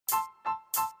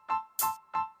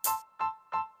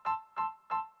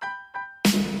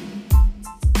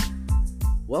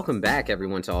Welcome back,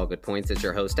 everyone, to All Good Points. It's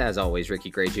your host, as always, Ricky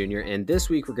Gray Jr., and this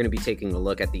week we're going to be taking a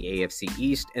look at the AFC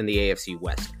East and the AFC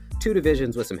West, two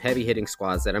divisions with some heavy-hitting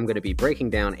squads that I'm going to be breaking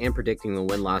down and predicting the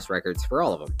win-loss records for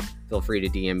all of them. Feel free to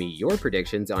DM me your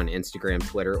predictions on Instagram,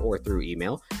 Twitter, or through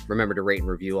email. Remember to rate and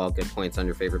review All Good Points on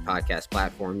your favorite podcast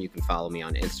platform. You can follow me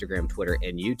on Instagram, Twitter,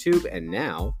 and YouTube. And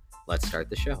now, let's start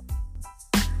the show.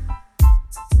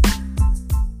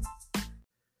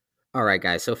 All right,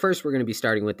 guys, so first we're going to be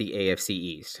starting with the AFC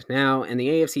East. Now, in the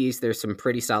AFC East, there's some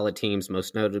pretty solid teams,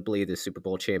 most notably the Super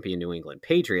Bowl champion New England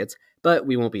Patriots, but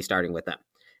we won't be starting with them.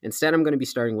 Instead, I'm going to be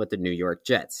starting with the New York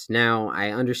Jets. Now,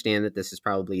 I understand that this is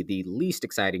probably the least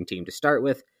exciting team to start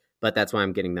with, but that's why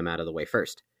I'm getting them out of the way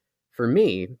first. For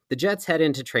me, the Jets head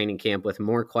into training camp with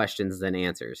more questions than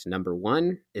answers. Number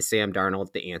one, is Sam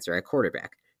Darnold the answer at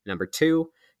quarterback? Number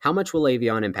two, how much will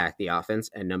Le'Veon impact the offense?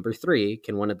 And number three,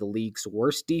 can one of the league's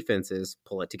worst defenses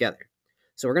pull it together?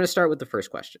 So we're going to start with the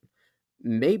first question.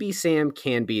 Maybe Sam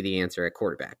can be the answer at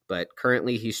quarterback, but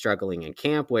currently he's struggling in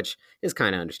camp, which is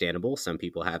kind of understandable. Some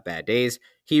people have bad days.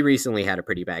 He recently had a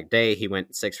pretty bad day. He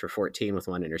went 6 for 14 with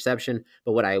 1 interception.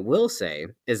 But what I will say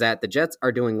is that the Jets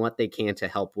are doing what they can to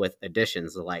help with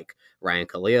additions like Ryan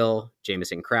Khalil,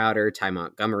 Jamison Crowder, Ty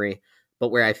Montgomery. But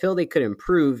where I feel they could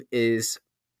improve is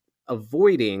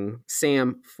avoiding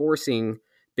Sam forcing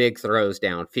big throws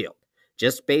downfield.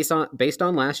 Just based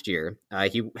on last year,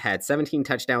 he had 17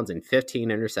 touchdowns and 15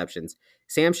 interceptions.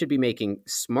 Sam should be making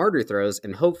smarter throws,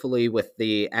 and hopefully with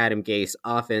the Adam Gase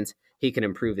offense, he can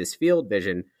improve his field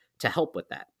vision to help with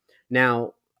that.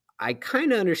 Now, I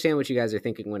kind of understand what you guys are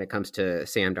thinking when it comes to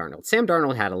Sam Darnold. Sam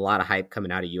Darnold had a lot of hype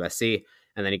coming out of USC,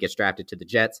 and then he gets drafted to the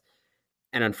Jets.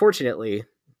 And unfortunately,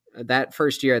 that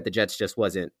first year at the Jets just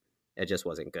wasn't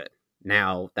good.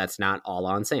 Now, that's not all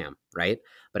on Sam, right?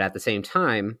 But at the same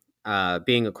time,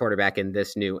 being a quarterback in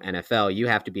this new NFL, you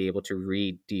have to be able to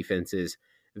read defenses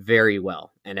very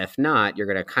well. And if not, you're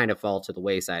going to kind of fall to the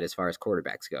wayside as far as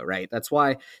quarterbacks go, right? That's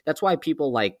why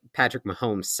people like Patrick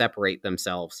Mahomes separate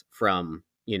themselves from,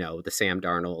 the Sam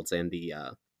Darnolds and the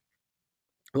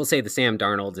Sam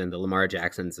Darnolds and the Lamar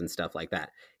Jacksons and stuff like that.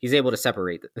 He's able to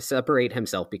separate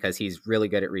himself because he's really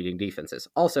good at reading defenses.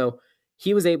 Also,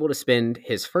 he was able to spend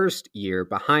his first year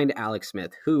behind Alex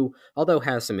Smith, who, although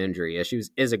has some injury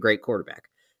issues, is a great quarterback.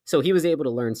 So he was able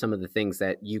to learn some of the things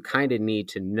that you kind of need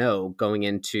to know going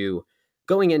into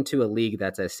a league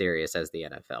that's as serious as the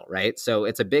NFL, right? So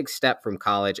it's a big step from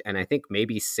college, and I think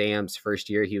maybe Sam's first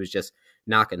year, he was just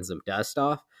knocking some dust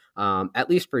off. At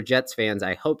least for Jets fans,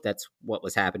 I hope that's what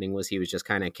was happening, was he was just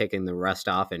kind of kicking the rust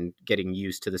off and getting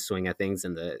used to the swing of things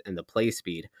and the play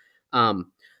speed.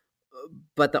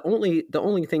 But the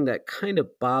only thing that kind of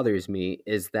bothers me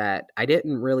is that I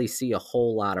didn't really see a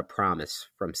whole lot of promise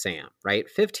from Sam, right?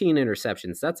 15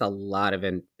 interceptions, that's a lot of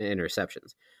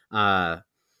interceptions.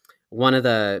 One of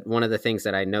the things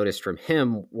that I noticed from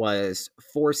him was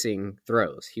forcing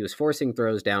throws. He was forcing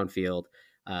throws downfield,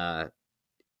 and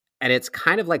it's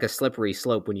kind of like a slippery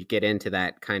slope when you get into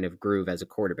that kind of groove as a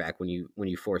quarterback when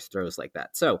you force throws like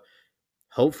that. So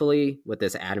hopefully with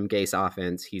this Adam Gase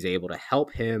offense, he's able to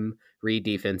help him read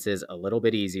defenses a little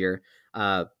bit easier.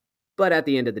 But at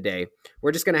the end of the day,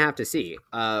 we're just going to have to see.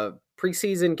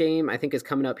 Preseason game, I think, is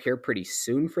coming up here pretty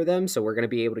soon for them. So we're going to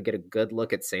be able to get a good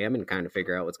look at Sam and kind of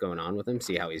figure out what's going on with him,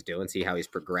 see how he's doing, see how he's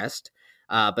progressed.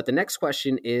 But the next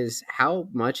question is, how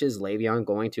much is Le'Veon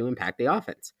going to impact the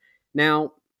offense?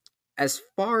 Now, as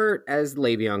far as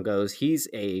Le'Veon goes, he's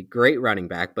a great running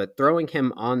back, but throwing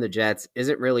him on the Jets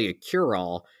isn't really a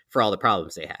cure-all for all the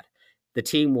problems they had. The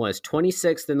team was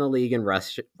 26th in the league in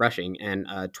rushing and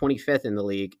 25th in the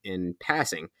league in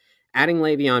passing. Adding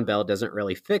Le'Veon Bell doesn't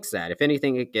really fix that. If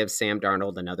anything, it gives Sam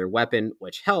Darnold another weapon,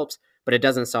 which helps, but it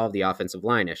doesn't solve the offensive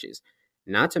line issues.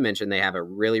 Not to mention they have a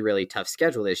really, really tough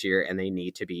schedule this year, and they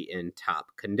need to be in top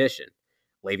condition.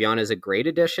 Le'Veon is a great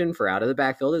addition for out of the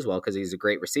backfield as well because he's a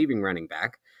great receiving running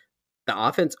back. The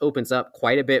offense opens up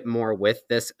quite a bit more with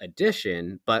this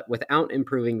addition, but without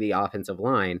improving the offensive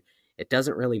line, it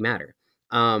doesn't really matter.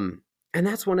 And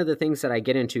that's one of the things that I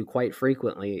get into quite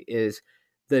frequently is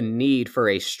the need for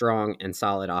a strong and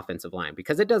solid offensive line,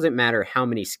 because it doesn't matter how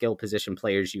many skill position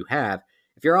players you have.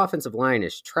 If your offensive line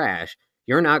is trash,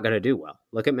 you're not going to do well.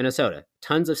 Look at Minnesota.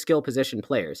 Tons of skill position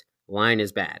players. Line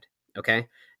is bad. Okay.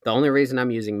 The only reason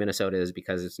I'm using Minnesota is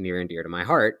because it's near and dear to my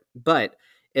heart, but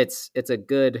it's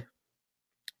kind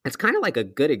of like a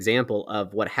good example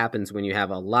of what happens when you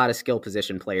have a lot of skill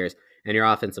position players and your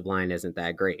offensive line isn't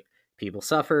that great. People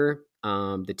suffer.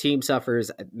 The team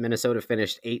suffers. Minnesota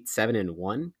finished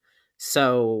 8-7-1.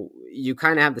 So you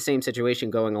kind of have the same situation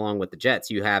going along with the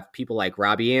Jets. You have people like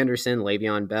Robbie Anderson,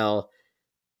 Le'Veon Bell,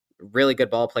 really good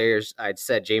ball players. I'd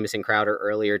said Jamison Crowder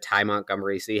earlier, Ty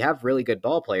Montgomery. So you have really good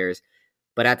ball players.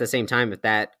 But at the same time, if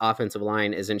that offensive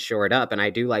line isn't shored up, and I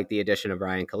do like the addition of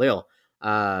Ryan Khalil,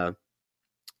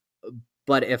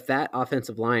 but if that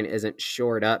offensive line isn't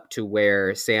shored up to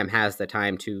where Sam has the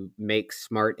time to make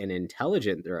smart and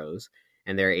intelligent throws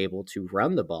and they're able to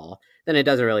run the ball, then it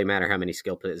doesn't really matter how many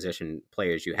skill position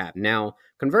players you have. Now,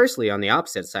 conversely, on the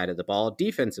opposite side of the ball,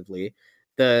 defensively,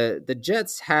 the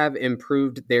Jets have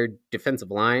improved their defensive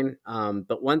line.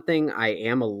 But one thing I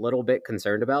am a little bit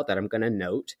concerned about that I'm going to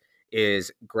note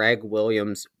is Greg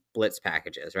Williams' blitz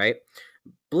packages, right?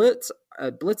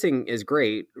 Blitzing is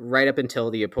great right up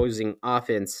until the opposing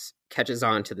offense catches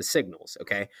on to the signals.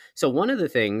 Okay. So one of the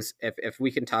things, if we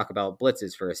can talk about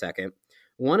blitzes for a second,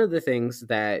 one of the things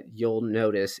that you'll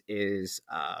notice is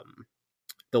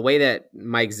the way that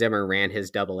Mike Zimmer ran his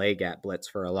double A gap blitz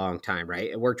for a long time, right?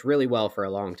 It worked really well for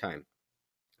a long time.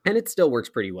 And it still works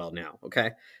pretty well now. Okay.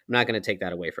 I'm not going to take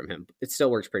that away from him. It still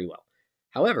works pretty well.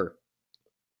 However,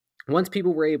 once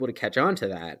people were able to catch on to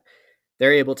that,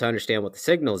 they're able to understand what the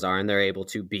signals are and they're able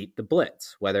to beat the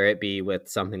blitz, whether it be with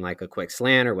something like a quick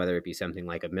slant or whether it be something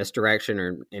like a misdirection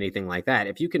or anything like that.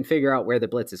 If you can figure out where the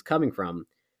blitz is coming from,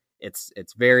 it's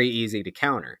very easy to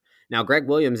counter. Now, Greg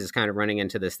Williams is kind of running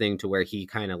into this thing to where he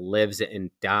kind of lives and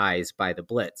dies by the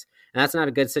blitz. And that's not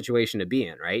a good situation to be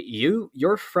in, right?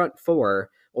 Your front four,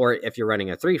 or if you're running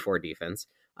a 3-4 defense,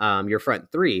 your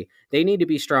front three, they need to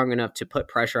be strong enough to put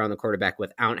pressure on the quarterback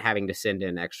without having to send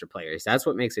in extra players. That's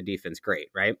what makes a defense great,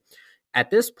 right? At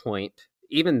this point,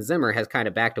 even Zimmer has kind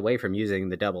of backed away from using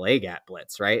the double A gap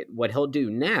blitz, right? What he'll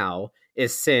do now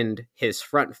is send his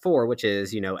front four, which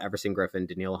is, Everson Griffin,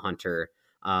 Danielle Hunter,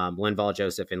 Linval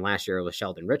Joseph, and last year it was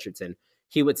Sheldon Richardson.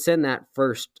 He would send that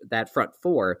front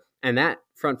four, and that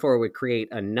front four would create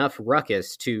enough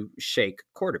ruckus to shake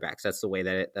quarterbacks. That's the way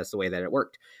that it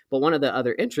worked. But one of the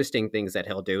other interesting things that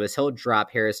he'll do is he'll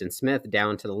drop Harrison Smith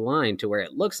down to the line to where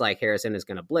it looks like Harrison is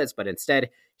going to blitz, but instead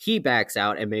he backs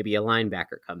out and maybe a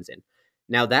linebacker comes in.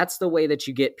 Now that's the way that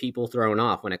you get people thrown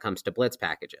off when it comes to blitz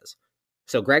packages.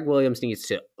 So Greg Williams needs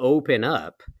to open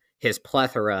up his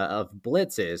plethora of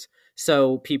blitzes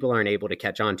so people aren't able to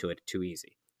catch on to it too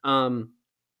easy.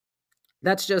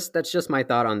 That's just my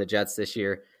thought on the Jets this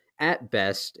year. At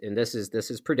best, and this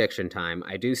is prediction time,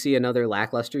 I do see another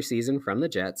lackluster season from the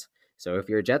Jets. So if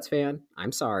you're a Jets fan,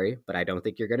 I'm sorry, but I don't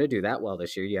think you're going to do that well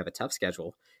this year. You have a tough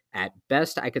schedule. At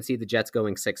best, I could see the Jets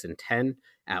going 6-10.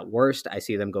 At worst, I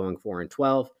see them going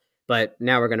 4-12. But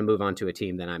now we're going to move on to a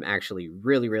team that I'm actually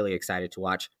really, really excited to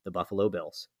watch, the Buffalo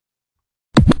Bills.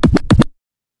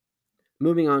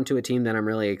 Moving on to a team that I'm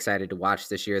really excited to watch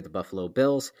this year, the Buffalo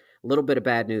Bills. A little bit of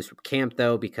bad news from camp,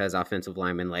 though, because offensive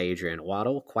lineman Adrian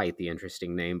Waddle, quite the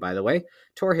interesting name, by the way,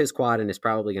 tore his quad and is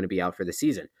probably going to be out for the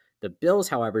season. The Bills,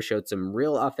 however, showed some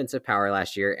real offensive power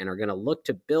last year and are going to look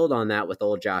to build on that with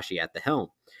old Joshy at the helm.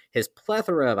 His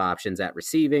plethora of options at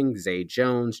receiving, Zay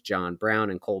Jones, John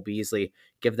Brown, and Cole Beasley,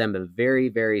 give them a very,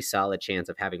 very solid chance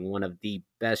of having one of the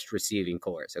best receiving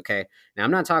cores, okay? Now,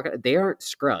 I'm not talking, they aren't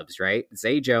scrubs, right?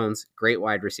 Zay Jones, great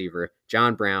wide receiver.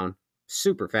 John Brown,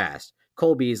 super fast.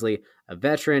 Cole Beasley, a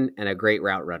veteran and a great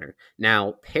route runner.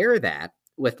 Now, pair that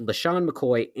with LaShawn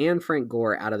McCoy and Frank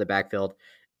Gore out of the backfield,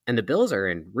 and the Bills are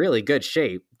in really good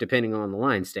shape, depending on the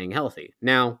line staying healthy.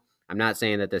 Now, I'm not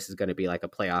saying that this is going to be like a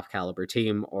playoff caliber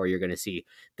team or you're going to see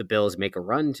the Bills make a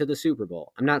run to the Super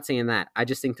Bowl. I'm not saying that. I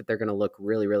just think that they're going to look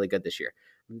really, really good this year.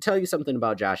 I'm going to tell you something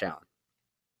about Josh Allen.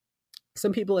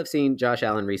 Some people have seen Josh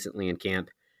Allen recently in camp.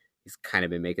 He's kind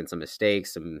of been making some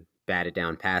mistakes, some batted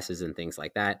down passes and things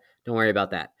like that. Don't worry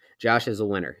about that. Josh is a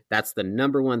winner. That's the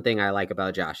number one thing I like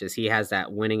about Josh is he has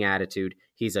that winning attitude.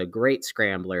 He's a great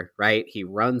scrambler, right? He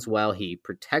runs well. He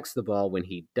protects the ball when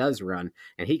he does run,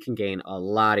 and he can gain a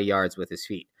lot of yards with his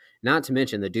feet. Not to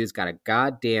mention the dude's got a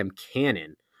goddamn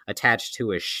cannon attached to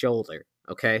his shoulder,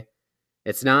 okay?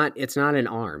 It's not an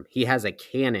arm. He has a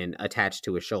cannon attached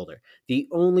to his shoulder. The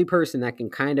only person that can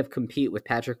kind of compete with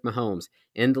Patrick Mahomes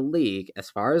in the league as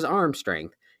far as arm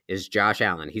strength is Josh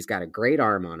Allen. He's got a great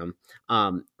arm on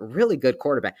him. Really good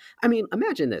quarterback. I mean,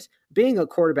 imagine this, being a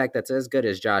quarterback that's as good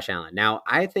as Josh Allen. Now,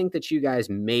 I think that you guys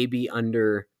may be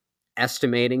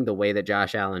underestimating the way that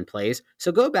Josh Allen plays.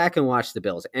 So go back and watch the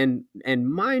Bills and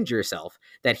mind yourself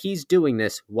that he's doing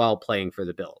this while playing for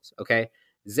the Bills, okay?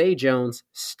 Zay Jones,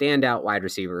 standout wide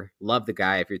receiver. Love the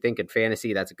guy. If you're thinking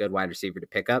fantasy, that's a good wide receiver to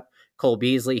pick up. Cole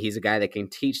Beasley, he's a guy that can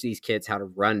teach these kids how to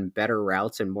run better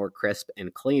routes and more crisp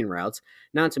and clean routes.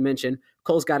 Not to mention,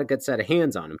 Cole's got a good set of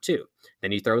hands on him, too.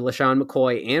 Then you throw LaShawn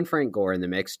McCoy and Frank Gore in the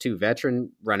mix, two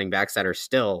veteran running backs that are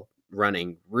still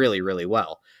running really, really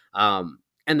well.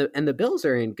 And the Bills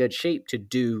are in good shape to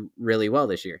do really well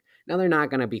this year. Now they're not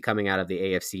going to be coming out of the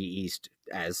AFC East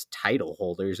as title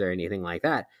holders or anything like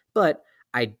that, but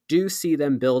I do see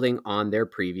them building on their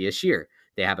previous year.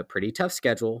 They have a pretty tough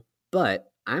schedule,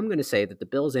 but I'm going to say that the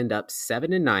Bills end up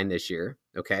 7-9 this year.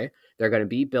 Okay, they're going to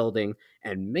be building,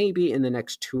 and maybe in the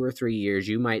next 2 or 3 years,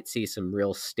 you might see some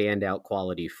real standout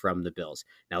quality from the Bills.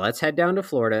 Now let's head down to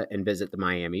Florida and visit the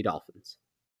Miami Dolphins.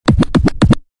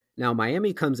 Now,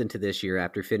 Miami comes into this year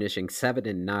after finishing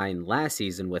 7-9 last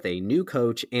season with a new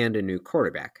coach and a new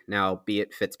quarterback. Now, be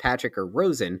it Fitzpatrick or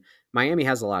Rosen, Miami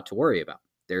has a lot to worry about.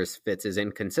 There's Fitz's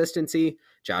inconsistency,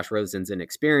 Josh Rosen's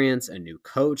inexperience, a new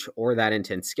coach, or that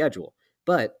intense schedule.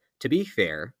 But to be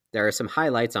fair, there are some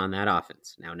highlights on that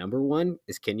offense. Now, number one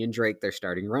is Kenyon Drake, their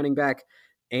starting running back,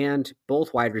 and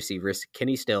both wide receivers,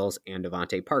 Kenny Stills and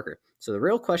Devontae Parker. So the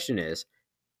real question is,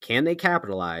 can they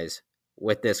capitalize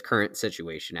with this current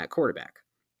situation at quarterback?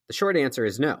 The short answer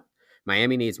is no.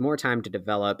 Miami needs more time to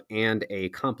develop and a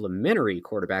complementary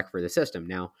quarterback for the system.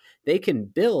 Now, they can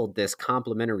build this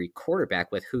complementary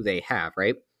quarterback with who they have,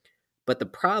 right? But the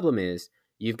problem is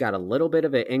you've got a little bit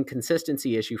of an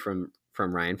inconsistency issue from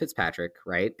Ryan Fitzpatrick,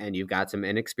 right? And you've got some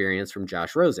inexperience from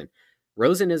Josh Rosen.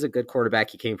 Rosen is a good quarterback.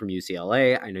 He came from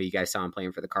UCLA. I know you guys saw him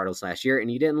playing for the Cardinals last year,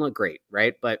 and he didn't look great,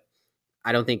 right? But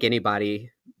I don't think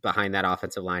anybody behind that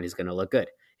offensive line is going to look good,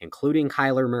 including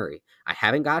Kyler Murray. I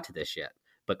haven't got to this yet,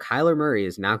 but Kyler Murray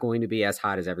is not going to be as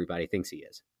hot as everybody thinks he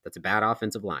is. That's a bad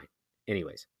offensive line.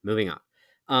 Anyways, moving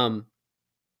on.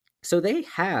 So they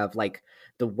have like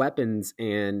the weapons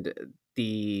and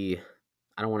I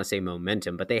don't want to say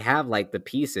momentum, but they have like the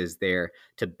pieces there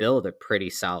to build a pretty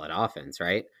solid offense,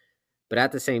 right? But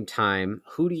at the same time,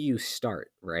 who do you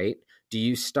start, right? Do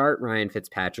you start Ryan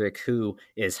Fitzpatrick, who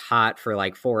is hot for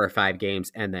like 4 or 5 games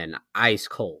and then ice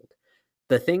cold?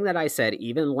 The thing that I said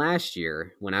even last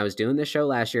year, when I was doing the show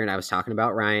last year and I was talking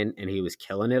about Ryan and he was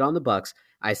killing it on the Bucs,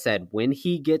 I said when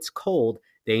he gets cold,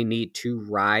 they need to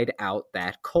ride out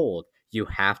that cold. You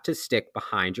have to stick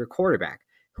behind your quarterback.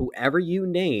 Whoever you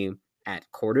name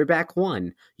at quarterback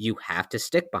 1, you have to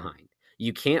stick behind.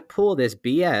 You can't pull this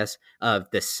BS of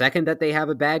the second that they have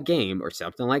a bad game or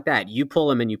something like that, you pull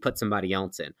them and you put somebody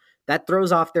else in. That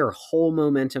throws off their whole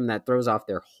momentum. That throws off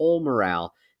their whole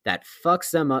morale. That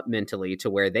fucks them up mentally to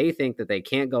where they think that they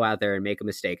can't go out there and make a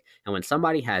mistake. And when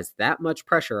somebody has that much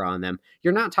pressure on them,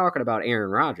 you're not talking about Aaron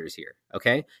Rodgers here,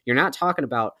 okay? You're not talking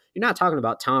about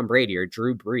Tom Brady or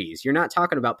Drew Brees. You're not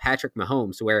talking about Patrick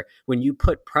Mahomes, where when you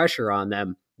put pressure on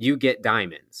them, you get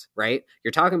diamonds, right?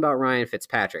 You're talking about Ryan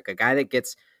Fitzpatrick, a guy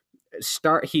that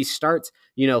he starts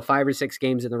 5 or 6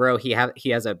 games in a row. He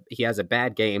has a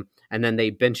bad game and then they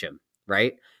bench him,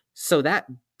 right? So that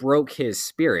broke his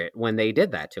spirit when they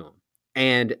did that to him.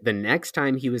 And the next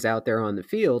time he was out there on the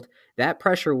field, that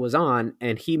pressure was on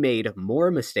and he made more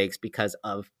mistakes because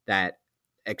of that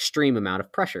extreme amount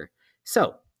of pressure.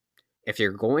 So if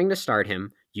you're going to start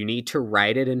him, you need to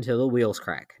ride it until the wheels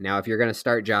crack. Now, if you're going to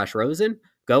start Josh Rosen,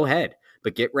 go ahead,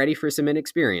 but get ready for some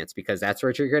inexperience because that's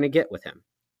what you're going to get with him.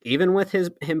 Even with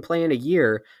him playing a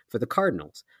year for the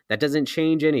Cardinals, that doesn't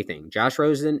change anything. Josh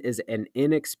Rosen is an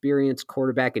inexperienced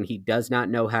quarterback, and he does not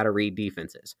know how to read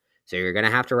defenses. So you're going to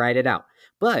have to ride it out.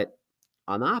 But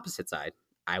on the opposite side,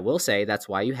 I will say that's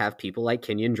why you have people like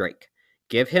Kenyon Drake.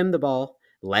 Give him the ball.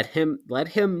 Let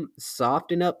him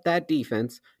soften up that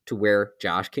defense to where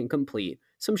Josh can complete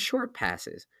some short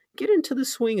passes. Get into the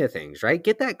swing of things, right?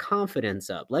 Get that confidence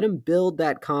up. Let him build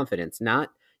that confidence, not,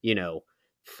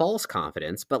 false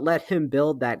confidence, but let him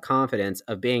build that confidence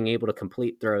of being able to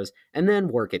complete throws and then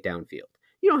work it downfield.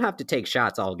 You don't have to take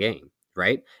shots all game,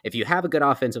 right? If you have a good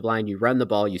offensive line, you run the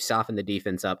ball, you soften the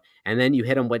defense up, and then you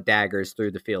hit them with daggers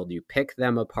through the field. You pick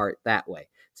them apart that way.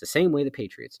 It's the same way the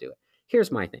Patriots do it.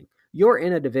 Here's my thing. You're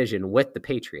in a division with the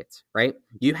Patriots, right?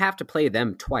 You have to play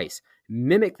them twice.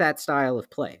 Mimic that style of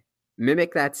play.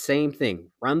 Mimic that same thing.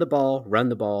 Run the ball, run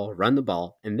the ball, run the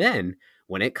ball, and then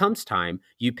when it comes time,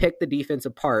 you pick the defense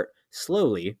apart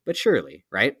slowly but surely,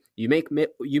 right? You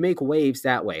make waves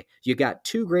that way. You got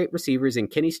 2 great receivers in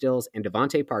Kenny Stills and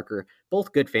Devontae Parker,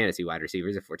 both good fantasy wide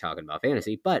receivers if we're talking about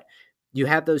fantasy, but you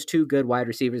have those 2 good wide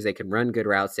receivers. They can run good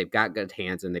routes. They've got good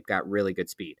hands, and they've got really good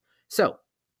speed. So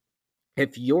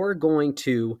if you're going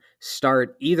to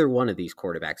start either one of these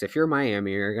quarterbacks, if you're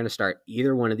Miami, you're going to start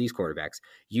either one of these quarterbacks,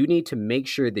 you need to make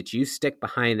sure that you stick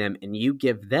behind them and you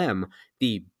give them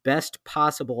the best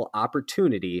possible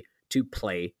opportunity to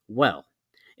play well.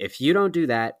 If you don't do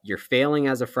that, you're failing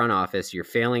as a front office, you're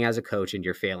failing as a coach, and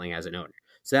you're failing as an owner.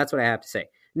 So that's what I have to say.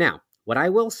 Now, what I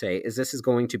will say is this is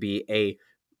going to be a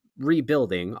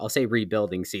rebuilding, I'll say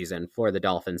rebuilding season for the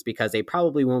Dolphins, because they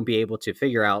probably won't be able to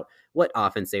figure out what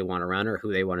offense they want to run or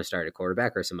who they want to start at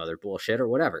quarterback or some other bullshit or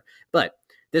whatever. But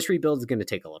this rebuild is going to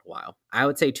take a little while. I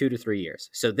would say 2 to 3 years.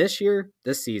 So this year,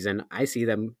 this season, I see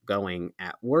them going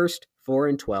at worst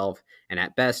 4-12 and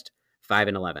at best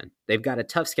 5-11. They've got a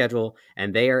tough schedule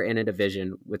and they are in a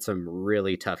division with some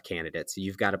really tough candidates.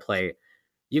 You've got to play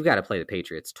the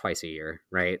Patriots twice a year,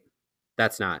 right?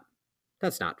 That's not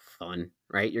fun,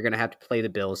 right? You're going to have to play the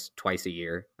Bills twice a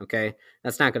year, okay?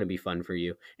 That's not going to be fun for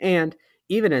you. And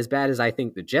even as bad as I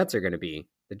think the Jets are going to be,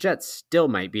 the Jets still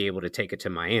might be able to take it to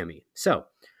Miami. So,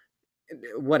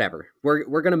 whatever. We're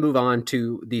going to move on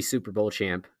to the Super Bowl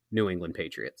champ New England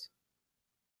Patriots.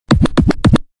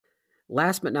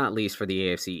 Last but not least for the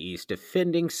AFC East,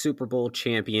 defending Super Bowl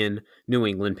champion New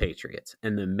England Patriots,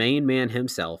 and the main man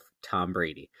himself, Tom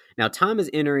Brady. Now, Tom is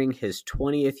entering his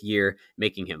 20th year,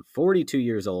 making him 42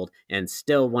 years old and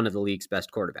still one of the league's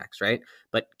best quarterbacks, right?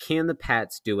 But can the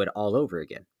Pats do it all over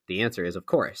again? The answer is, of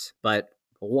course. But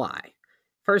why?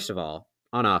 First of all,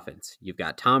 on offense, you've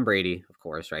got Tom Brady, of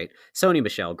course, right? Sony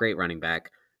Michel, great running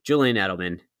back, Julian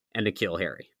Edelman, and N'Keal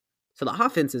Harry. So the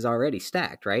offense is already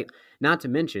stacked, right? Not to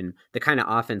mention the kind of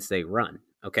offense they run,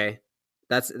 okay?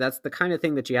 That's the kind of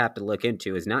thing that you have to look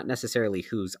into, is not necessarily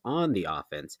who's on the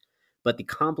offense, but the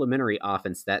complementary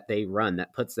offense that they run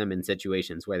that puts them in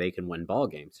situations where they can win ball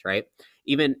games, right?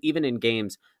 Even in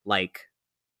games like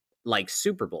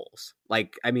Super Bowls.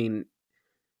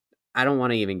 I don't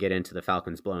want to even get into the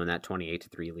Falcons blowing that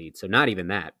 28-3 lead, so not even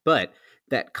that. But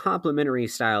that complementary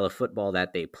style of football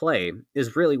that they play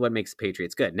is really what makes the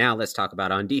Patriots good. Now let's talk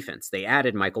about on defense. They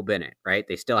added Michael Bennett, right?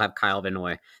 They still have Kyle Van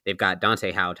Noy. They've got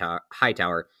Dante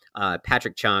Hightower,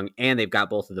 Patrick Chung, and they've got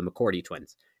both of the McCourty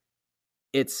twins.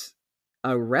 It's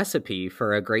a recipe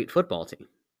for a great football team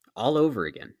all over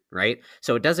again, right?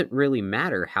 So it doesn't really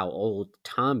matter how old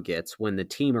Tom gets when the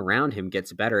team around him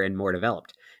gets better and more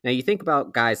developed. Now you think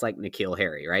about guys like N'Keal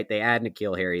Harry, right? They add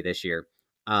N'Keal Harry this year,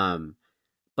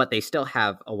 but they still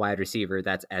have a wide receiver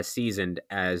that's as seasoned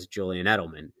as Julian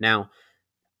Edelman. Now,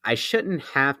 I shouldn't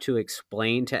have to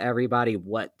explain to everybody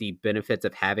what the benefits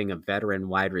of having a veteran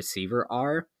wide receiver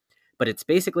are, but it's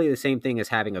basically the same thing as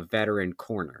having a veteran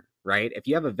corner, right? If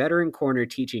you have a veteran corner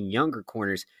teaching younger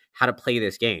corners how to play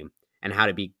this game and how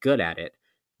to be good at it,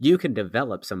 you can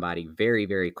develop somebody very,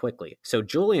 very quickly. So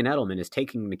Julian Edelman is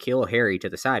taking N'Keal Harry to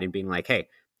the side and being like, hey,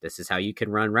 this is how you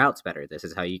can run routes better. This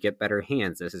is how you get better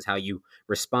hands. This is how you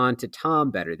respond to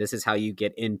Tom better. This is how you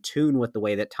get in tune with the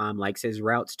way that Tom likes his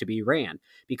routes to be ran,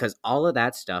 because all of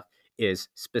that stuff is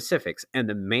specifics. And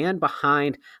the man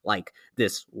behind like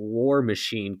this war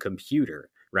machine computer,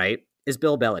 right, is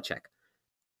Bill Belichick.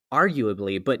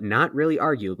 Arguably, but not really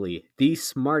arguably, the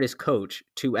smartest coach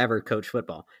to ever coach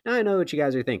football. Now, I know what you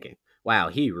guys are thinking. Wow,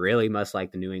 he really must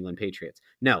like the New England Patriots.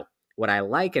 No, what I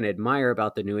like and admire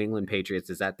about the New England Patriots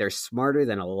is that they're smarter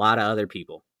than a lot of other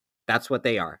people. That's what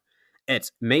they are.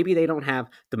 It's maybe they don't have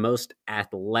the most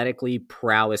athletically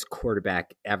prowess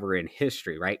quarterback ever in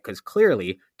history, right? Because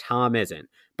clearly Tom isn't.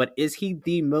 But is he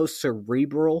the most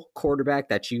cerebral quarterback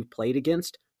that you've played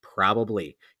against?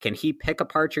 Probably. Can he pick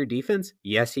apart your defense?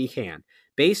 Yes, he can.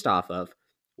 Based off of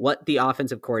what the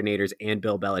offensive coordinators and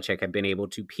Bill Belichick have been able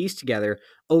to piece together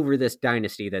over this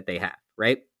dynasty that they have,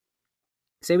 right?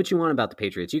 Say what you want about the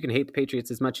Patriots. You can hate the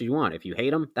Patriots as much as you want. If you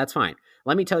hate them, that's fine.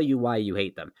 Let me tell you why you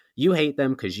hate them. You hate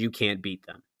them because you can't beat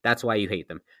them. That's why you hate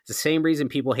them. It's the same reason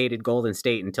people hated Golden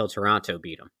State until Toronto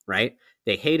beat them, right?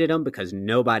 They hated them because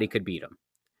nobody could beat them.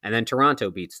 And then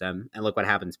Toronto beats them, and look what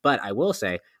happens. But I will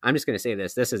say, I'm just going to say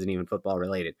this. This isn't even football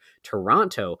related.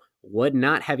 Toronto would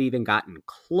not have even gotten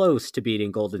close to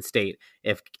beating Golden State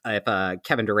if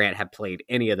Kevin Durant had played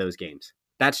any of those games.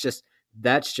 That's just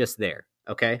there.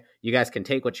 Okay, you guys can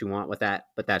take what you want with that,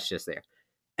 but that's just there.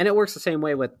 And it works the same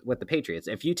way with the Patriots.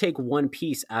 If you take one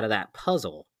piece out of that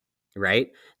puzzle, right,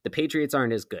 the Patriots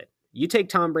aren't as good. You take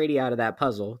Tom Brady out of that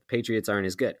puzzle, the Patriots aren't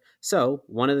as good. So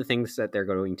one of the things that they're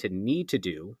going to need to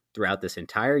do throughout this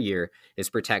entire year is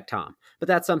protect Tom. But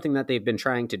that's something that they've been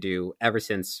trying to do ever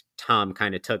since Tom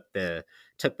kind of took the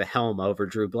helm over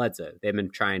Drew Bledsoe. They've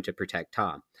been trying to protect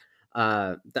Tom.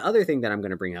 The other thing that I'm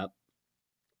going to bring up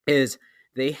is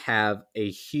they have a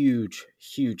huge,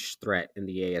 huge threat in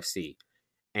the AFC,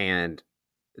 and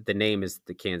the name is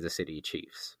the Kansas City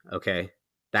Chiefs. Okay,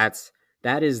 that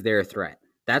is their threat.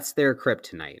 That's their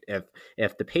kryptonite.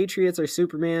 If the Patriots are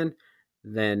Superman,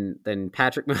 then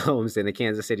Patrick Mahomes and the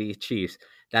Kansas City Chiefs,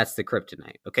 that's the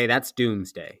kryptonite. Okay, that's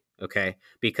doomsday. Okay,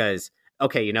 because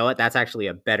you know what? That's actually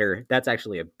a better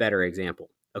example.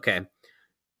 Okay,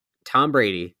 Tom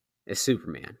Brady is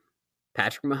Superman.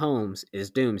 Patrick Mahomes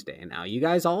is Doomsday. Now, you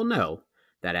guys all know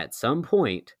that at some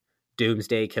point,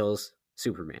 Doomsday kills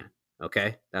Superman.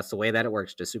 Okay? That's the way that it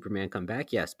works. Does Superman come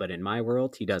back? Yes, but in my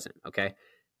world, he doesn't. Okay?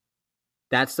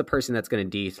 That's the person that's going to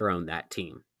dethrone that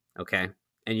team. Okay?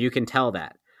 And you can tell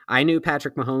that. I knew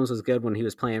Patrick Mahomes was good when he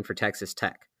was playing for Texas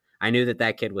Tech. I knew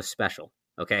that kid was special.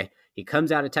 Okay? He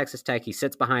comes out of Texas Tech, he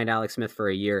sits behind Alex Smith for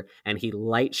a year, and he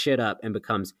lights shit up and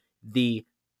becomes the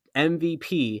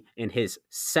MVP in his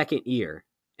second year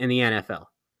in the NFL.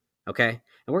 Okay?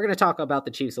 And we're going to talk about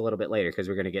the Chiefs a little bit later because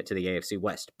we're going to get to the AFC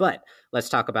West. But let's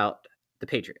talk about the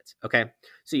Patriots. Okay?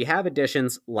 So you have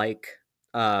additions like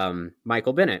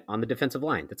Michael Bennett on the defensive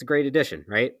line. That's a great addition,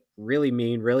 right? Really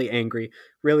mean, really angry,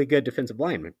 really good defensive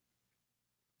lineman.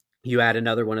 You add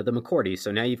another one of the McCourty,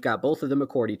 so now you've got both of the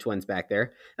McCourty twins back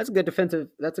there. That's a good defensive.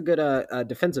 That's a good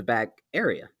defensive back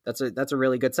area. That's a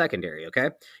really good secondary. Okay,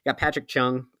 you got Patrick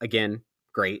Chung again,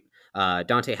 great.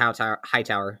 Dante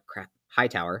Hightower,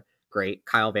 great.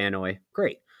 Kyle Van Noy,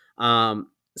 great. So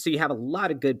you have a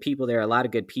lot of good people there, a lot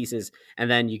of good pieces,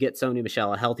 and then you get Sony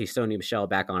Michel, a healthy Sony Michel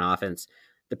back on offense.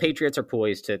 The Patriots are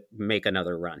poised to make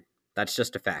another run. That's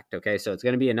just a fact, okay? So it's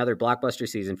going to be another blockbuster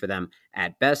season for them.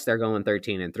 At best, they're going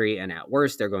 13-3, and at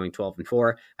worst, they're going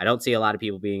 12-4. I don't see a lot of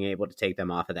people being able to take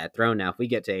them off of that throne. Now, if we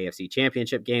get to AFC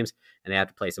Championship games and they have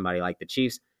to play somebody like the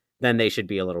Chiefs, then they should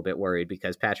be a little bit worried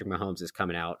because Patrick Mahomes is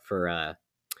coming out for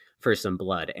some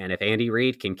blood. And if Andy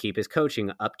Reid can keep his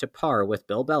coaching up to par with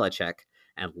Bill Belichick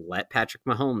and let Patrick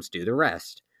Mahomes do the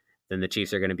rest, then the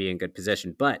Chiefs are going to be in good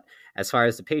position. But as far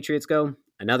as the Patriots go,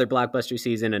 another blockbuster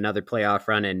season, another playoff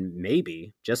run, and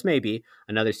maybe, just maybe,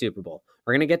 another Super Bowl.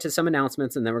 We're going to get to some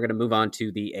announcements, and then we're going to move on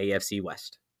to the AFC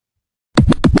West.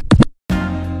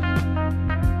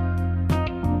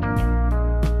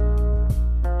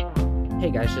 Hey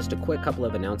guys, just a quick couple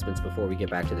of announcements before we get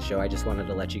back to the show. I just wanted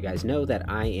to let you guys know that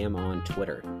I am on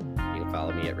Twitter. You can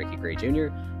follow me at Ricky Gray Jr.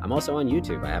 I'm also on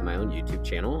YouTube. I have my own YouTube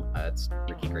channel. It's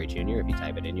Ricky Gray Jr. If you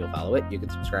type it in, you'll follow it. You can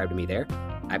subscribe to me there.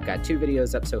 I've got 2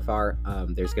 videos up so far.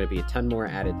 There's going to be a ton more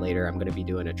added later. I'm going to be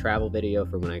doing a travel video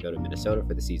for when I go to Minnesota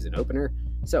for the season opener.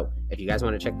 So if you guys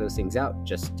want to check those things out,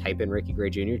 just type in Ricky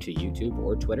Gray Jr. to YouTube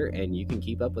or Twitter, and you can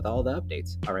keep up with all the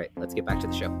updates. All right, let's get back to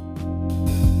the show.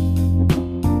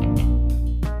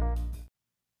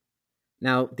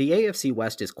 Now, the AFC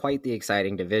West is quite the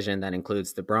exciting division that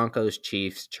includes the Broncos,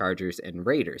 Chiefs, Chargers, and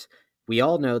Raiders. We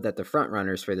all know that the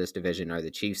frontrunners for this division are the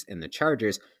Chiefs and the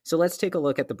Chargers, so let's take a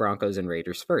look at the Broncos and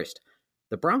Raiders first.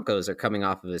 The Broncos are coming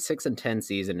off of a 6-10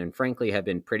 season and frankly have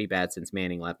been pretty bad since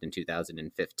Manning left in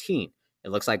 2015. It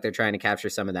looks like they're trying to capture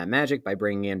some of that magic by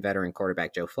bringing in veteran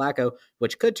quarterback Joe Flacco,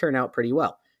 which could turn out pretty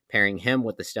well. Pairing him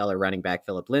with the stellar running back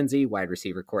Phillip Lindsay, wide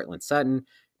receiver Courtland Sutton,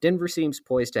 Denver seems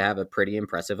poised to have a pretty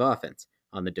impressive offense.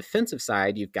 On the defensive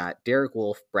side, you've got Derek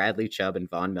Wolfe, Bradley Chubb, and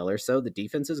Von Miller, so the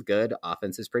defense is good,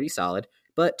 offense is pretty solid,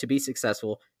 but to be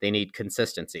successful, they need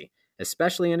consistency,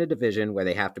 especially in a division where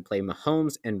they have to play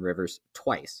Mahomes and Rivers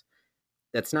twice.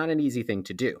 That's not an easy thing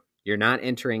to do. You're not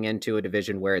entering into a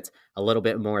division where it's a little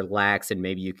bit more lax and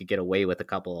maybe you could get away with a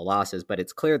couple of losses, but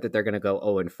it's clear that they're going to go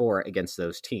 0-4 against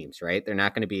those teams, right? They're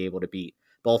not going to be able to beat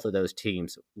both of those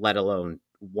teams, let alone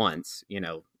once.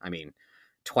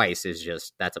 Twice is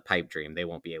just, that's a pipe dream. They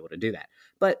won't be able to do that.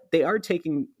 But they are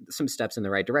taking some steps in the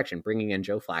right direction. Bringing in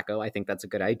Joe Flacco, I think that's a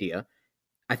good idea.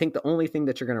 I think the only thing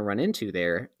that you're going to run into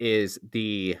there is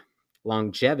the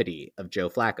longevity of Joe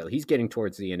Flacco. He's getting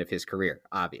towards the end of his career,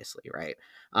 obviously, right?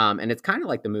 And it's kind of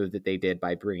like the move that they did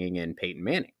by bringing in Peyton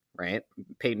Manning, right?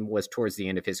 Peyton was towards the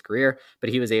end of his career,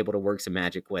 but he was able to work some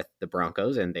magic with the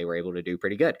Broncos, and they were able to do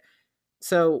pretty good.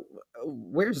 So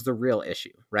where's the real issue,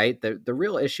 right? The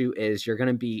real issue is you're going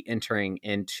to be entering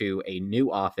into a new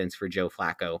offense for Joe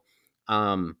Flacco.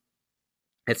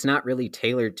 It's not really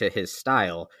tailored to his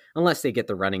style unless they get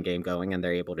the running game going and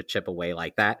they're able to chip away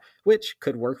like that, which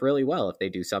could work really well if they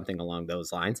do something along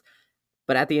those lines.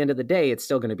 But at the end of the day, it's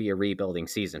still going to be a rebuilding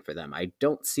season for them. I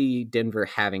don't see Denver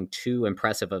having too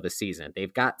impressive of a season.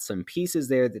 They've got some pieces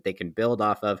there that they can build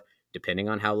off of, depending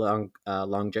on how long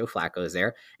Joe Flacco is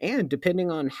there, and depending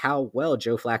on how well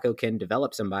Joe Flacco can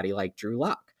develop somebody like Drew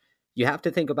Lock. You have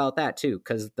to think about that too,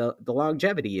 because the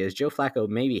longevity is Joe Flacco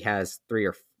maybe has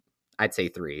 2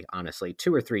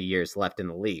 or 3 years left in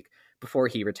the league before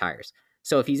he retires.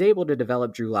 So if he's able to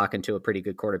develop Drew Lock into a pretty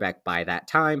good quarterback by that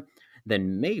time,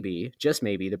 then maybe, just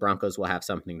maybe, the Broncos will have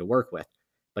something to work with.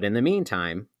 But in the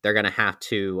meantime, they're going to have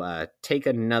to take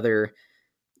another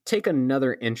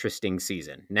interesting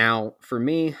season. Now, for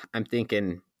me, I'm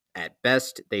thinking at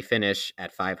best they finish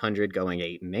at 500 going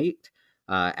 8-8.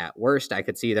 At worst, I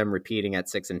could see them repeating at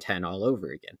 6-10 all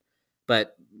over again.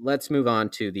 But let's move on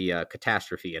to the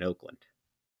catastrophe in Oakland.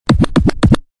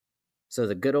 So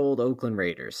the good old Oakland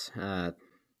Raiders.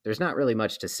 There's not really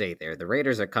much to say there. The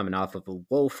Raiders are coming off of a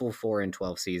woeful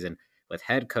 4-12 season with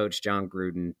head coach Jon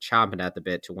Gruden chomping at the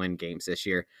bit to win games this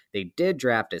year. They did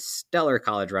draft a stellar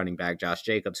college running back, Josh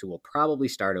Jacobs, who will probably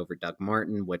start over Doug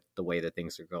Martin with the way that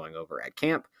things are going over at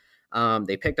camp.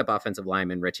 They picked up offensive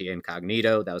lineman Richie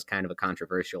Incognito. That was kind of a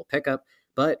controversial pickup,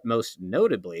 but most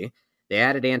notably, they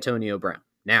added Antonio Brown.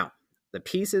 Now, the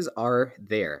pieces are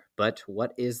there, but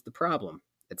what is the problem?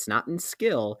 It's not in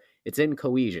skill, it's in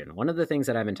cohesion. One of the things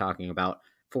that I've been talking about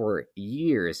for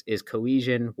years is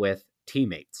cohesion with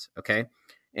teammates, okay?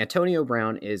 Antonio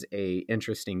Brown is a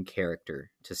interesting character,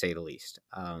 to say the least.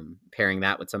 Pairing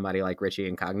that with somebody like Richie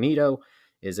Incognito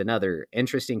is another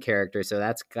interesting character, so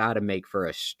that's got to make for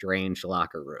a strange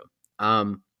locker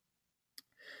room.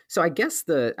 So I guess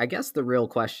the real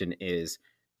question is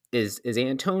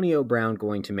Antonio Brown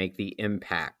going to make the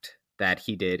impact that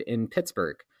he did in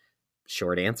Pittsburgh?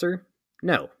 Short answer,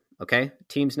 no. Okay,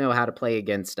 teams know how to play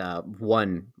against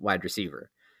one wide receiver.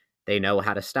 They know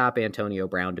how to stop Antonio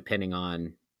Brown depending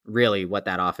on really what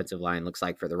that offensive line looks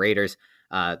like for the Raiders.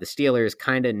 The Steelers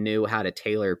kind of knew how to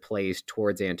tailor plays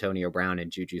towards Antonio Brown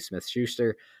and Juju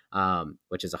Smith-Schuster,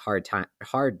 which is a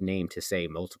hard name to say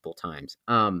multiple times.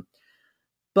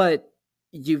 But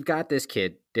you've got this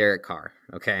kid, Derek Carr,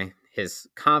 okay? His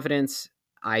confidence,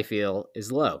 I feel,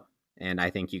 is low. And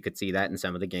I think you could see that in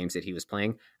some of the games that he was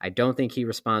playing. I don't think he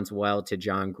responds well to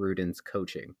Jon Gruden's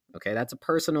coaching. Okay, that's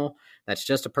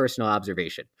just a personal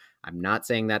observation. I'm not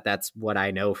saying that that's what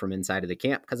I know from inside of the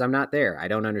camp because I'm not there. I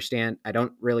don't understand. I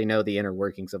don't really know the inner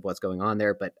workings of what's going on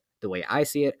there. But the way I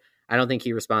see it, I don't think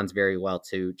he responds very well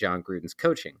to Jon Gruden's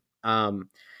coaching.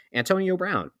 Antonio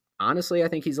Brown, honestly, I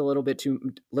think he's a little bit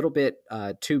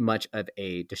too much of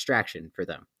a distraction for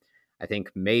them. I think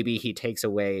maybe he takes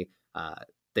away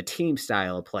the team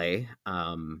style of play,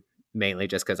 mainly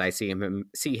just because I see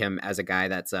him as a guy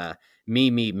that's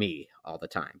me all the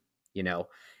time, you know.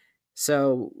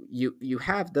 So you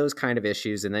have those kind of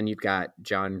issues, and then you've got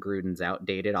Jon Gruden's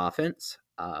outdated offense.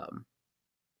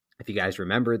 If you guys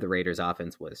remember, the Raiders'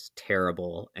 offense was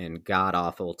terrible and god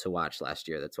awful to watch last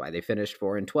year. That's why they finished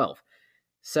 4-12.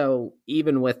 So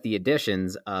even with the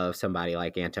additions of somebody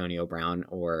like Antonio Brown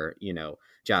or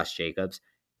Josh Jacobs,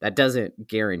 that doesn't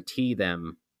guarantee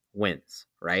them wins,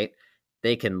 right?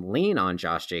 They can lean on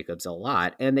Josh Jacobs a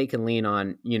lot, and they can lean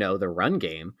on, the run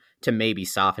game to maybe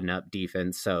soften up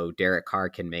defense so Derek Carr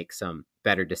can make some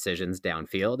better decisions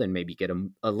downfield and maybe get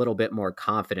him a little bit more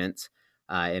confidence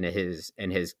in his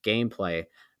gameplay.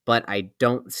 But I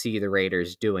don't see the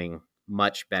Raiders doing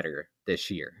much better this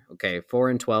year. Okay,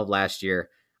 4-12 last year.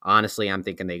 Honestly, I'm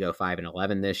thinking they go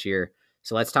 5-11 this year.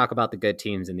 So let's talk about the good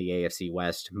teams in the AFC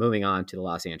West, moving on to the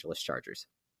Los Angeles Chargers.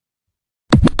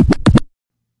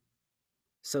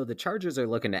 So the Chargers are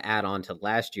looking to add on to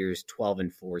last year's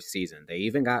 12-4 season. They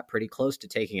even got pretty close to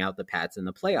taking out the Pats in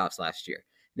the playoffs last year.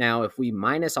 Now, if we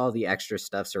minus all the extra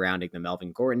stuff surrounding the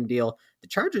Melvin Gordon deal, the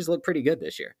Chargers look pretty good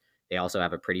this year. They also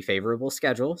have a pretty favorable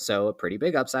schedule, so a pretty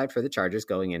big upside for the Chargers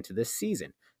going into this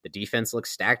season. The defense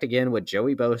looks stacked again with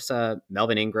Joey Bosa,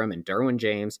 Melvin Ingram, and Derwin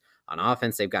James. On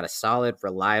offense, they've got a solid,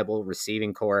 reliable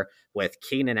receiving core with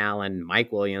Keenan Allen,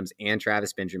 Mike Williams, and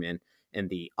Travis Benjamin. And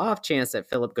the off chance that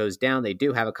Phillip goes down, they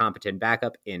do have a competent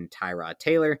backup in Tyrod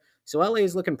Taylor. So LA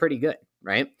is looking pretty good,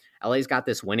 right? LA's got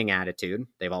this winning attitude.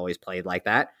 They've always played like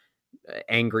that.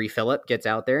 Angry Phillip gets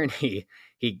out there and he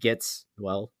gets,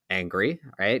 angry,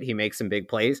 right? He makes some big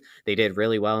plays. They did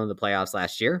really well in the playoffs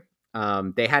last year.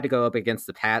 They had to go up against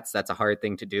the Pats. That's a hard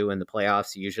thing to do in the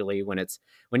playoffs. Usually when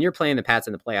you're playing the Pats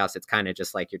in the playoffs, it's kind of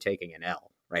just like you're taking an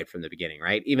L right from the beginning,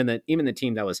 right? Even the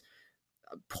team that was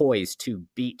poised to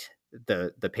beat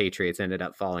the Patriots ended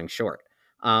up falling short.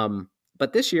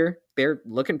 But this year they're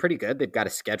looking pretty good. They've got a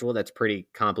schedule that's pretty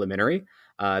complimentary.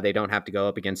 They don't have to go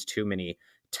up against too many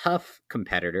tough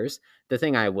competitors. The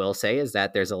thing I will say is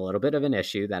that there's a little bit of an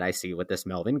issue that I see with this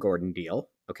Melvin Gordon deal.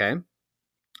 Okay.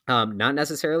 Not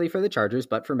necessarily for the Chargers,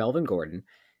 but for Melvin Gordon.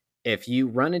 If you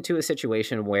run into a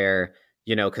situation where,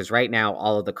 because right now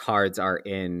all of the cards are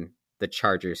in the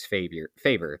Chargers'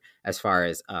 favor as far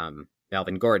as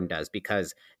Melvin Gordon does,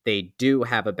 because they do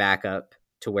have a backup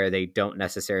to where they don't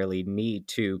necessarily need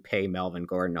to pay Melvin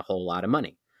Gordon a whole lot of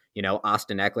money.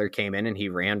 Austin Eckler came in and he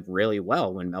ran really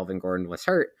well when Melvin Gordon was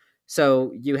hurt.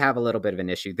 So you have a little bit of an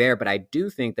issue there, but I do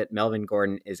think that Melvin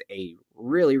Gordon is a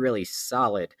really, really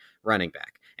solid running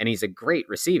back. And he's a great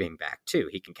receiving back too.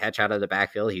 He can catch out of the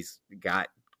backfield. He's got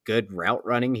good route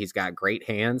running. He's got great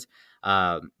hands.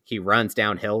 He runs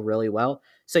downhill really well.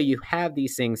 So you have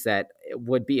these things that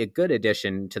would be a good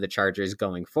addition to the Chargers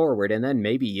going forward. And then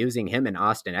maybe using him and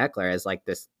Austin Eckler as like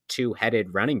this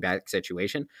two-headed running back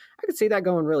situation. I could see that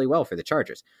going really well for the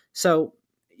Chargers. So,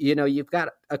 you've got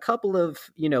a couple of,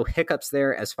 hiccups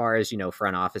there as far as,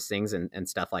 front office things and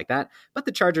stuff like that. But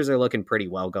the Chargers are looking pretty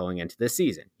well going into this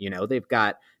season. They've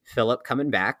got Phillip coming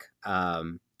back. I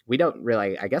don't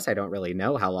really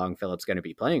know how long Phillip's going to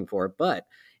be playing for, but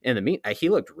in the meantime, he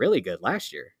looked really good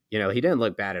last year. He didn't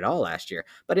look bad at all last year.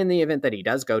 But in the event that he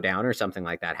does go down or something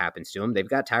like that happens to him, they've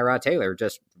got Tyrod Taylor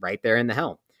just right there in the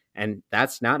helm. And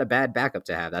that's not a bad backup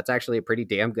to have. That's actually a pretty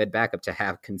damn good backup to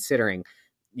have, considering,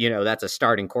 that's a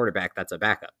starting quarterback, that's a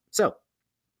backup. So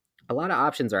a lot of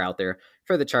options are out there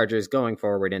for the Chargers going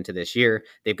forward into this year.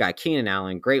 They've got Keenan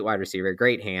Allen, great wide receiver,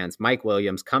 great hands. Mike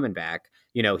Williams coming back.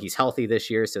 He's healthy this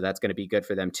year, so that's going to be good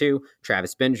for them too.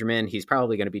 Travis Benjamin, he's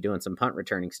probably going to be doing some punt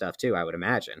returning stuff too, I would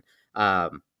imagine.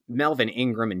 Melvin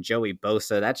Ingram and Joey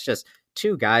Bosa, that's just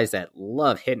two guys that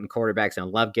love hitting quarterbacks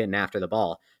and love getting after the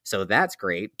ball. So that's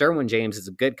great. Derwin James is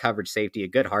a good coverage safety, a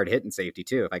good hard hitting safety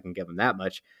too, if I can give him that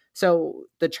much. So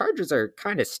the Chargers are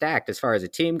kind of stacked as far as a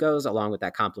team goes, along with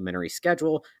that complimentary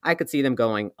schedule. I could see them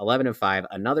going 11-5,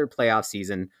 another playoff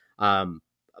season.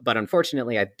 But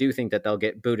unfortunately, I do think that they'll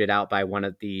get booted out by one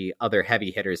of the other heavy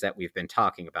hitters that we've been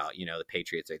talking about, the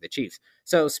Patriots or the Chiefs.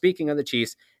 So speaking of the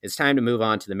Chiefs, it's time to move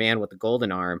on to the man with the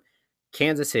golden arm,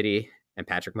 Kansas City and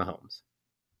Patrick Mahomes.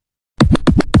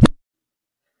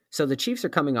 So the Chiefs are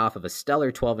coming off of a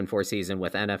stellar 12-4 season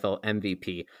with NFL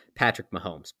MVP Patrick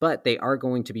Mahomes, but they are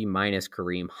going to be minus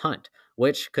Kareem Hunt,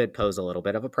 which could pose a little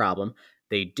bit of a problem.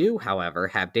 They do, however,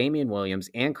 have Damian Williams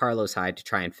and Carlos Hyde to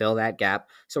try and fill that gap,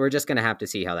 so we're just going to have to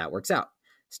see how that works out.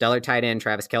 Stellar tight end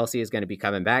Travis Kelce is going to be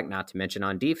coming back, not to mention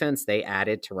on defense, they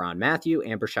added Tyrann Mathieu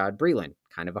and Bashaud Breeland.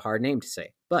 Kind of a hard name to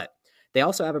say, but they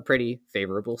also have a pretty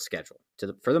favorable schedule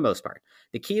for the most part.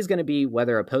 The key is going to be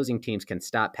whether opposing teams can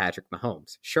stop Patrick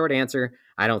Mahomes. Short answer,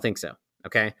 I don't think so.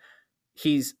 Okay.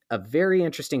 He's a very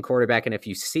interesting quarterback. And if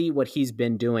you see what he's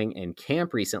been doing in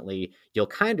camp recently, you'll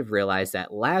kind of realize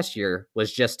that last year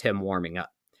was just him warming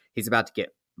up. He's about to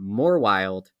get more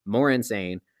wild, more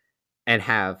insane, and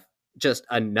have just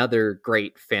another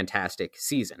great, fantastic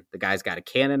season. The guy's got a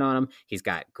cannon on him. He's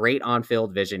got great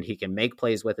on-field vision. He can make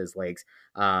plays with his legs.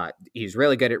 He's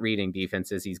really good at reading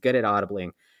defenses. He's good at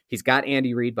audibling. He's got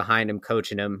Andy Reid behind him,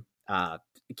 coaching him,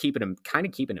 keeping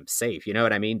him safe. You know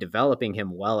what I mean? Developing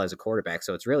him well as a quarterback.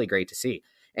 So it's really great to see.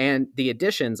 And the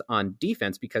additions on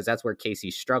defense, because that's where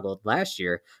Casey struggled last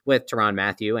year with Tyrann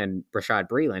Mathieu and Bashaud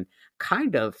Breeland,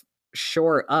 kind of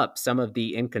shore up some of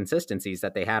the inconsistencies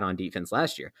that they had on defense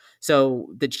last year. So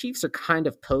the Chiefs are kind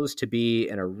of posed to be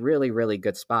in a really, really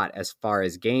good spot as far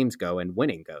as games go and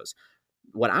winning goes.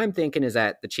 What I'm thinking is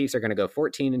that the Chiefs are going to go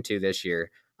 14-2 this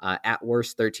year, at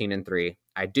worst 13-3.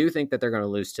 I do think that they're going to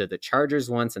lose to the Chargers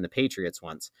once and the Patriots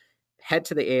once, head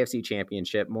to the AFC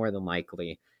Championship more than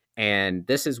likely. And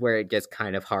this is where it gets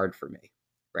kind of hard for me,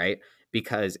 right?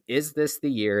 Because is this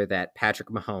the year that Patrick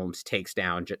Mahomes takes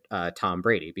down Tom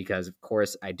Brady? Because, of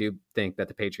course, I do think that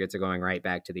the Patriots are going right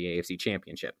back to the AFC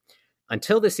Championship.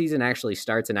 Until the season actually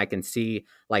starts and I can see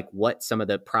like what some of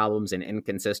the problems and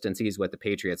inconsistencies with the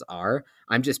Patriots are,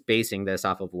 I'm just basing this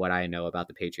off of what I know about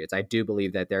the Patriots. I do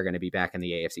believe that they're going to be back in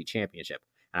the AFC Championship.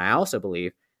 And I also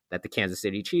believe that the Kansas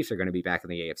City Chiefs are going to be back in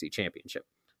the AFC Championship.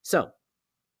 So,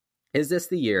 is this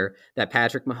the year that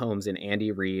Patrick Mahomes and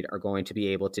Andy Reid are going to be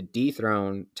able to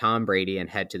dethrone Tom Brady and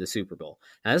head to the Super Bowl?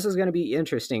 Now, this is going to be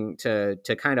interesting to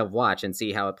kind of watch and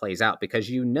see how it plays out, because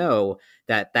you know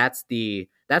that that's the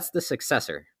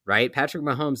successor, right? Patrick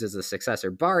Mahomes is the successor,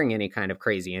 barring any kind of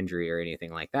crazy injury or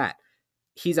anything like that.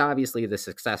 He's obviously the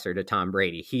successor to Tom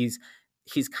Brady. He's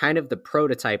kind of the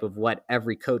prototype of what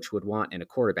every coach would want in a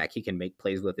quarterback. He can make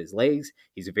plays with his legs.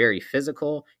 He's very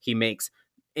physical. He makes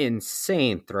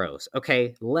insane throws.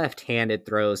 Okay, left-handed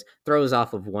throws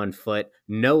off of one foot,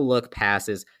 no look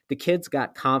passes. The kid's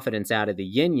got confidence out of the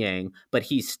yin yang, but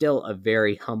he's still a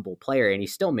very humble player and he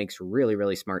still makes really,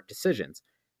 really smart decisions.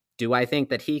 Do I think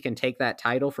that he can take that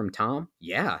title from Tom?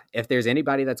 Yeah. If there's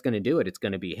anybody that's going to do it, it's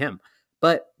going to be him.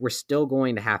 But we're still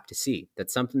going to have to see.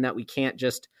 That's something that we can't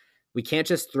just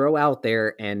throw out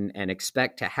there and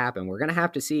expect to happen. We're going to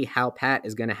have to see how Pat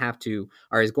is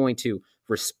going to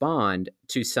respond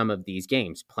to some of these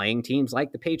games, playing teams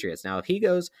like the Patriots. Now, if he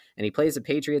goes and he plays the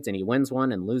Patriots and he wins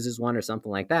one and loses one or something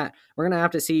like that, we're going to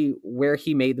have to see where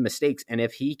he made the mistakes and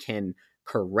if he can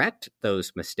correct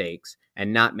those mistakes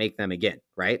and not make them again,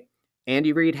 right?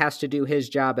 Andy Reid has to do his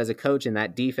job as a coach, and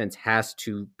that defense has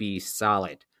to be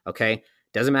solid, okay?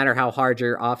 Doesn't matter how hard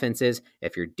your offense is.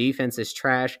 If your defense is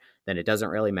trash, then it doesn't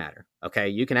really matter. Okay,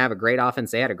 you can have a great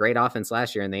offense. They had a great offense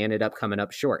last year, and they ended up coming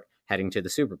up short heading to the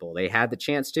Super Bowl. They had the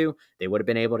chance to. They would have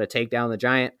been able to take down the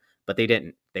Giant, but they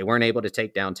didn't. They weren't able to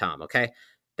take down Tom, okay?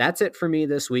 That's it for me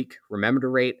this week. Remember to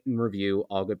rate and review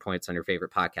All Good Points on your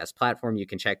favorite podcast platform. You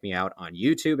can check me out on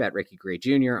YouTube at Ricky Gray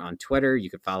Jr., on Twitter. You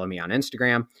can follow me on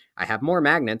Instagram. I have more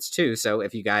magnets too, so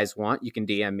if you guys want, you can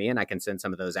DM me and I can send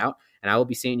some of those out. And I will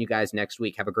be seeing you guys next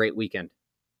week. Have a great weekend.